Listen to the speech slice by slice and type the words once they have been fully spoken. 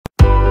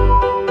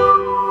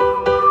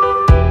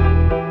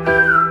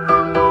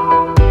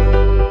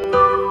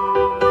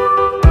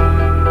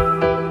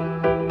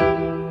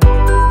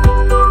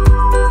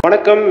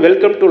வணக்கம்,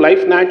 welcome to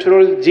life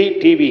natural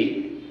GTV.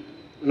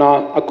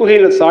 நான்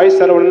அக்குஹில் Sai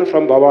Saravanan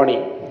from Bhavani.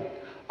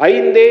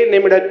 5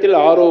 நிமிடத்தில்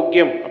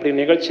ஆரோக்கியம்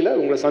அப்படிங்கிற நிகழ்ச்சியில்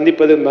உங்களை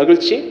சந்திப்பது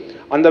மகிழ்ச்சி.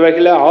 அந்த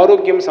வகையில்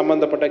ஆரோக்கியம்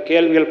சம்பந்தப்பட்ட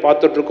கேள்விகள்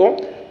பார்த்துட்ருக்கோம்.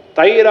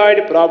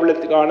 தைராய்டு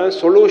ப்ராப்ளத்துக்கான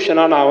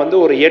சொல்யூஷனாக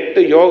நான் ஒரு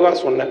 8 யோகா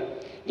சொன்னேன்.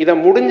 இதை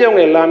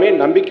முடிஞ்சவங்க எல்லாமே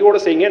நம்பிக்கையோடு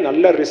செய்யுங்க,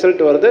 நல்ல ரிசல்ட்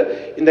வருது.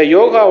 இந்த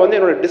யோகா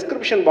என்னோட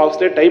டிஸ்கிரிப்ஷன்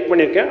பாக்ஸ்லேயே டைப்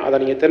பண்ணியிருக்கேன், அதை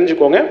நீங்கள்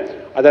தெரிஞ்சுக்கோங்க,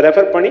 அதை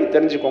ரெஃபர் பண்ணி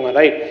தெரிஞ்சுக்கோங்க.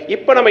 ரைட்,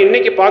 இப்போ நம்ம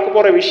இன்றைக்கி பார்க்க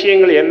போகிற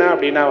விஷயங்கள் என்ன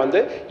அப்படின்னா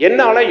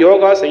என்னால்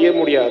யோகா செய்ய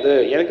முடியாது,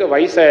 எனக்கு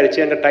வயசாகிடுச்சு,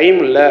 எனக்கு டைம்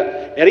இல்லை,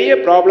 நிறைய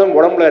ப்ராப்ளம்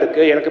உடம்புல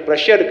இருக்குது, எனக்கு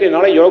ப்ரெஷர் இருக்குது,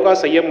 என்னால் யோகா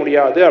செய்ய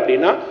முடியாது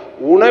அப்படின்னா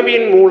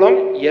உணவின் மூலம்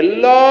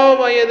எல்லா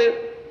வயது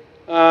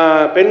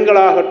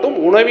பெண்களாகட்டும்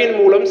உணவின்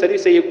மூலம் சரி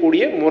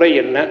செய்யக்கூடிய முறை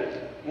என்ன?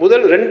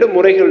 முதல் 2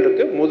 முறைகள்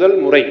இருக்குது. முதல்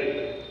முறை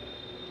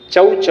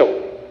சவ்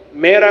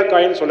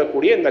மேராக்காய்ன்னு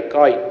சொல்லக்கூடிய இந்த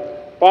காய்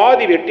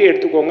பாதி வெட்டி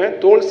எடுத்துக்கோங்க,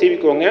 தோல்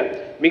சீவிக்கோங்க,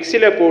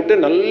 மிக்சியில் போட்டு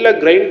நல்லா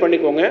கிரைண்ட்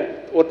பண்ணிக்கோங்க,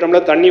 ஒரு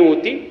டம்ளர் தண்ணி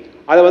ஊற்றி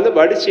அதை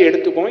வடித்து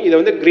எடுத்துக்கோங்க.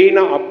 இதை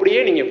க்ரீனாக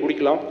அப்படியே நீங்கள்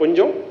குடிக்கலாம்,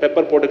 கொஞ்சம்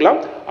பெப்பர் போட்டுக்கலாம்,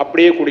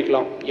 அப்படியே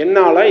குடிக்கலாம்.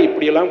 என்னால்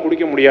இப்படியெல்லாம்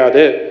குடிக்க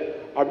முடியாது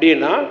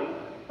அப்படின்னா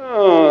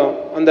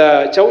அந்த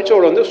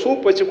சவுச்சோட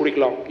சூப் வச்சு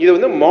குடிக்கலாம்.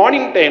 இது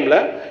மார்னிங் டைமில்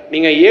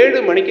நீங்கள் 7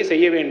 மணிக்கு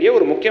செய்ய வேண்டிய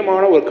ஒரு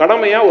முக்கியமான ஒரு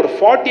கடமையாக ஒரு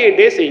 48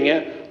 டேஸ் செய்யுங்க.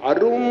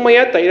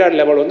 அருமையாக தைராய்டு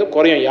லெவல்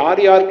குறையும். யார்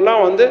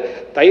யாருக்கெல்லாம்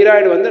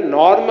தைராய்டு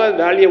நார்மல்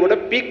வேல்யூவை விட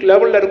பீக்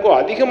லெவலில் இருக்கோ,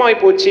 அதிகமாகி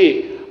போச்சு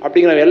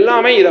அப்படிங்கிற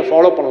எல்லாமே இதை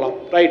ஃபாலோ பண்ணலாம்.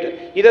 ரைட்டு,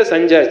 இதை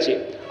செஞ்சாச்சு.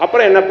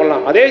 அப்புறம் என்ன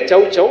பண்ணலாம்? அதே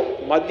சவ்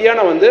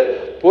மத்தியானம்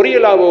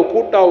பொரியலாவோ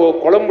கூட்டாவோ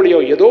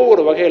குழம்புலையோ ஏதோ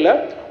ஒரு வகையில்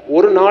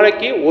ஒரு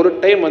நாளைக்கு ஒரு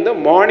டைம்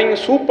மார்னிங்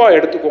சூப்பாக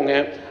எடுத்துக்கோங்க,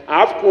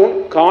 ஆஃப்டர்நூன்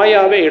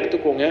காயாகவே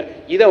எடுத்துக்கோங்க.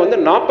 இதை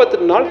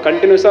 42 நாள்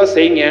கண்டினியூஸாக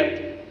செய்யுங்க.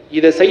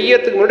 இதை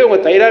செய்யறதுக்கு முன்னாடி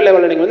உங்கள் தைராய்டு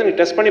லெவலில் நீங்கள்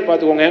டெஸ்ட் பண்ணி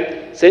பார்த்துக்கோங்க.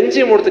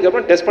 செஞ்சு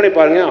முடிச்சதுக்கப்புறம் டெஸ்ட் பண்ணி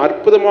பாருங்கள்,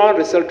 அற்புதமான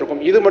ரிசல்ட்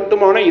இருக்கும். இது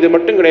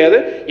மட்டும் கிடையாது,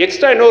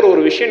 எக்ஸ்ட்ரா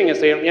இன்னொரு விஷயம் நீங்கள்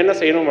செய்யணும். என்ன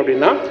செய்யணும்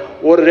அப்படின்னா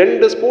ஒரு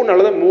 2 ஸ்பூன்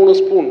அல்லது 3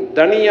 ஸ்பூன்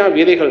தனியா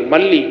விதைகள்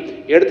மல்லி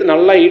எடுத்து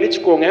நல்லா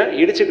இடிச்சுக்கோங்க.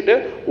 இடிச்சுக்கிட்டு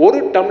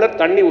 1 டம்ளர்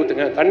தண்ணி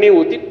ஊற்றுங்க. தண்ணி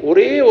ஊற்றி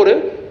ஒரே ஒரு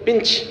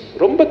பிஞ்ச்,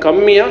 ரொம்ப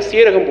கம்மியாக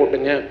சீரகம்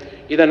போட்டுங்க.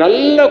 இதை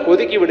நல்லா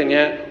கொதிக்கி விடுங்க.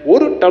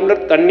 1 டம்ளர்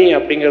தண்ணி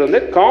அப்படிங்கிறது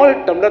 1/4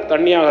 டம்ளர்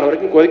தண்ணி ஆகிற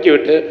வரைக்கும் கொதிக்கி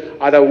விட்டு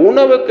அதை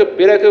உணவுக்கு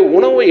பிறகு,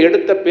 உணவு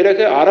எடுத்த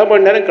பிறகு அரை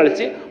மணி நேரம்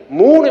கழித்து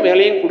 3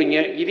 வேளையும் குடிங்க.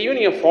 இதையும்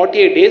நீங்கள்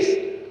 48 டேஸ்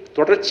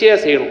தொடர்ச்சியாக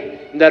செய்யணும்.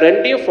 இந்த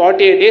 2யும்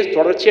 48 டேஸ்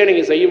தொடர்ச்சியாக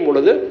நீங்கள் செய்யும்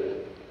பொழுது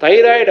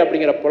தைராய்டு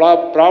அப்படிங்கிற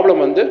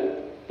ப்ராப்ளம்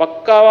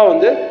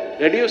பக்காவாக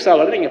ரெடியூஸ்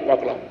ஆகிறது நீங்கள்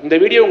பார்க்கலாம். இந்த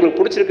வீடியோ உங்களுக்கு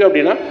பிடிச்சிருக்கு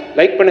அப்படின்னா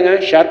லைக்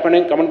பண்ணுங்கள், ஷேர்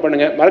பண்ணுங்கள், கமெண்ட்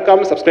பண்ணுங்கள்,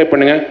 மறக்காமல் சப்ஸ்கிரைப்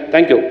பண்ணுங்கள்.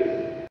 தேங்க்யூ.